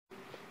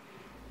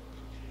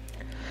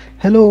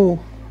Hello,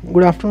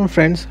 good afternoon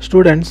friends,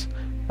 students.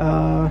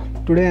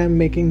 Today I am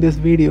making this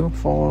video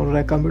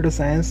for computer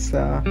science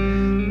the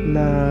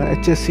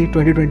HSC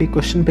 2020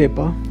 question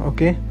paper.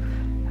 Okay,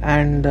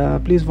 and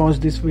please watch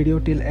this video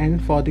till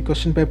end for the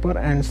question paper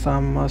and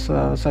some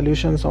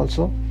solutions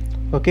also.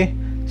 Okay,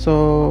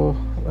 so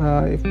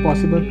if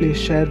possible please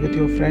share with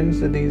your friends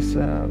this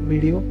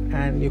video,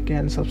 and you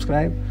can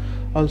subscribe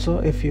also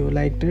if you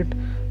liked it.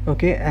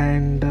 Okay,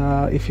 and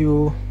if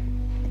you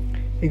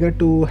eager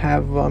to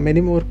have many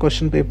more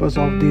question papers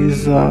of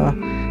these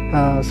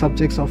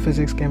subjects of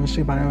physics,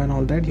 chemistry, bio and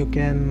all that, you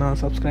can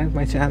subscribe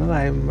my channel.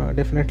 I am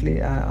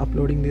definitely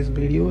uploading these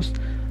videos,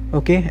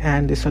 okay,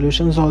 and the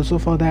solutions also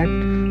for that.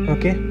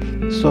 Okay,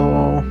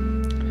 so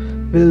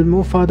we'll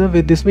move further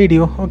with this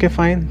video. Okay,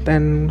 fine,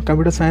 then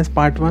computer science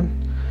part 1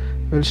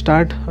 will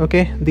start.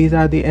 Okay, these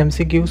are the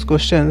MCQs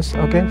questions.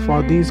 Okay,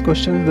 for these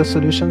questions the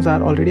solutions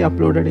are already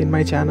uploaded in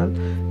my channel.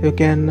 You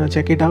can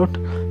check it out.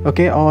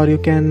 Okay, or you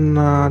can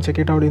check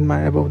it out in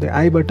my above the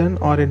I button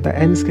or in the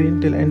end screen.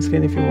 Till end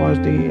screen, if you watch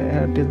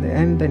the till the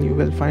end, then you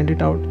will find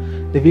it out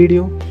the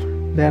video.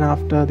 Then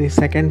after the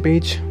second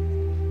page,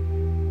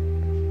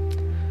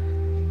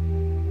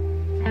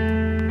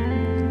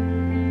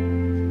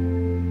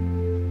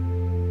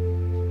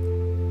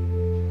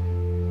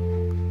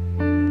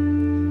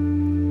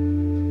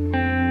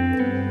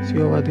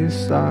 over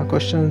these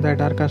questions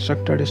that are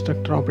constructed,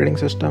 structure, operating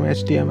system,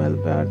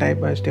 HTML, type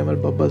HTML,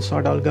 bubble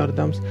sort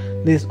algorithms.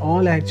 These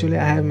all actually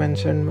I have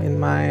mentioned in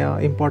my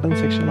important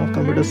section of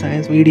computer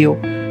science video.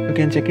 You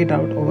can check it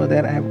out over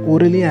there. I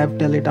have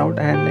tell it out,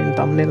 and in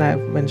thumbnail I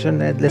have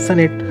mentioned that listen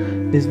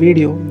it this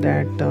video,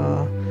 that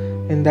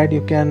in that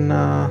you can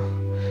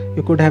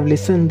you could have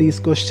listened these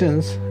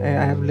questions. I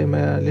have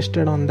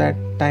listed on that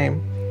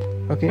time.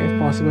 Okay, if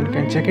possible you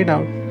can check it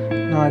out.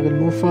 Now I will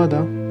move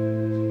further.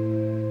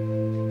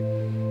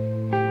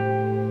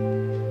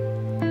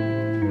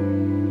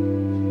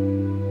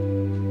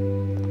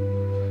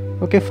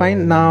 Okay,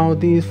 fine. Now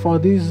for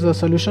these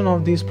solution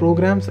of these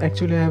programs,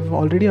 actually I have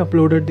already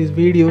uploaded these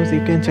videos.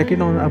 You can check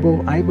it on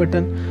above I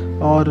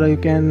button, or you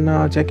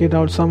can check it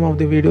out. Some of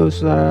the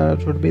videos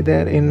would be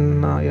there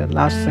in your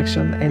last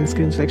section, end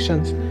screen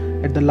sections.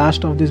 At the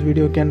last of this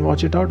video you can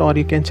watch it out, or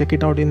you can check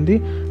it out in the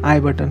I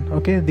button.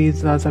 Okay, these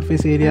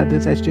surface area,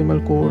 this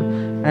HTML code,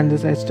 and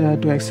this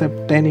to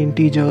accept 10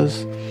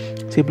 integers,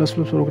 C++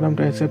 program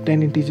to accept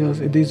 10 integers.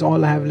 These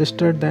all I have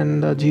listed.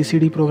 Then the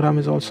GCD program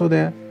is also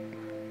there.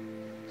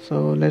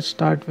 So let's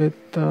start with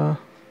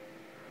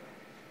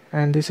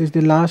and this is the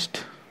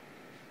last.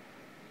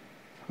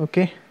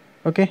 Okay,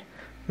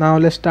 now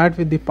let's start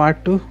with the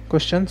part 2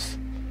 questions.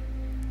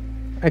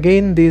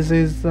 Again, this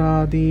is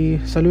the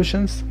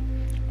solutions.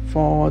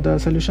 For the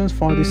solutions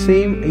for the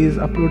same is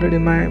uploaded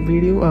in my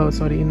video,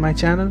 in my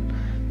channel.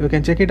 You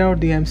can check it out,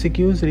 the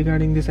MCQs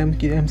regarding this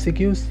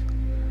MCQs.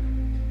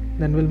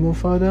 Then we'll move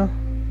further.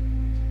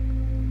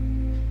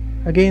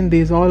 Again,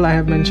 these all I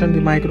have mentioned: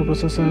 the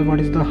microprocessor, what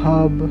is the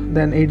hub,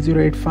 then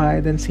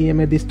 8085, then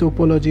CMA, these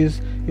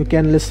topologies. You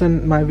can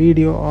listen my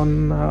video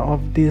on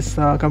of this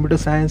computer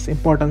science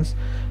importance,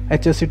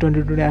 HSC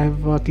 2020. I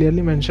have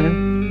clearly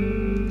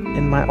mentioned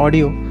in my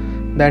audio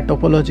that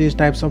topologies,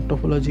 types of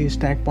topologies,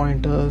 stack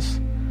pointers,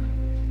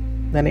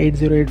 then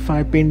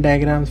 8085, pin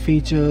diagrams,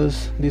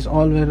 features. These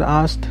all were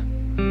asked.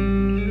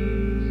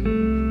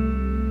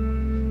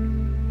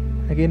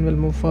 Again, we'll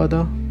move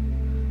further.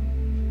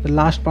 The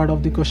last part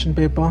of the question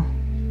paper.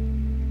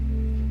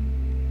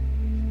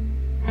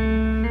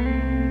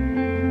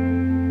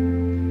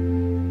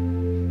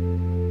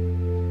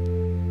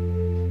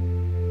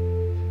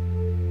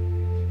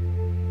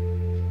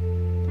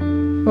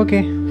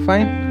 Okay,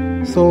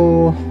 fine.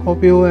 So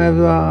hope you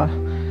have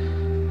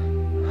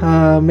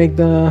make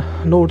the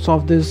notes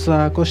of these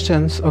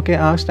questions, okay,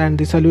 asked, and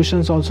the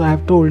solutions also I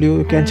have told you.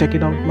 You can check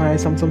it out. My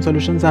some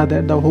solutions are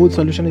there. The whole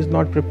solution is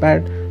not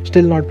prepared,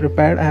 still not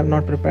prepared. I have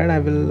not prepared. I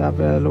will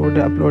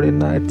upload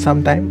in at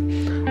some time,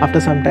 after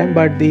some time.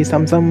 But the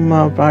some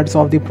parts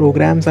of the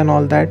programs and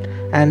all that,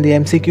 and the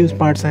MCQs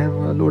parts, I have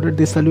loaded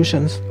the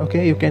solutions.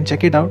 Okay, you can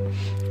check it out.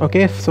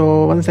 Okay,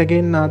 so once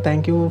again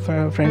thank you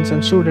for friends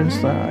and students.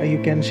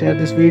 You can share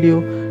this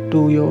video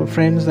to your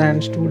friends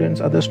and students,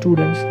 other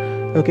students.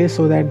 Okay,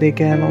 so that they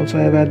can also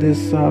have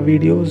these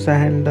videos,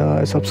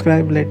 and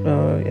subscribe.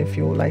 If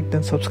you like,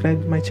 then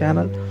subscribe to my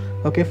channel.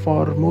 Okay,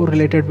 for more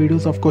related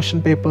videos of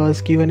question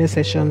papers, Q&A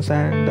sessions,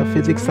 and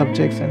physics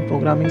subjects and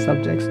programming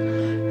subjects,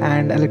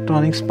 and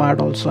electronics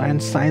part also,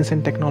 and science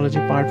and technology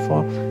part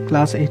for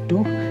class 8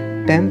 to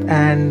 10th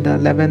and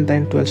 11th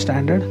and 12th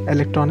standard,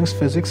 electronics,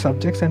 physics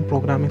subjects and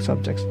programming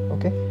subjects.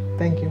 Okay,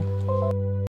 thank you.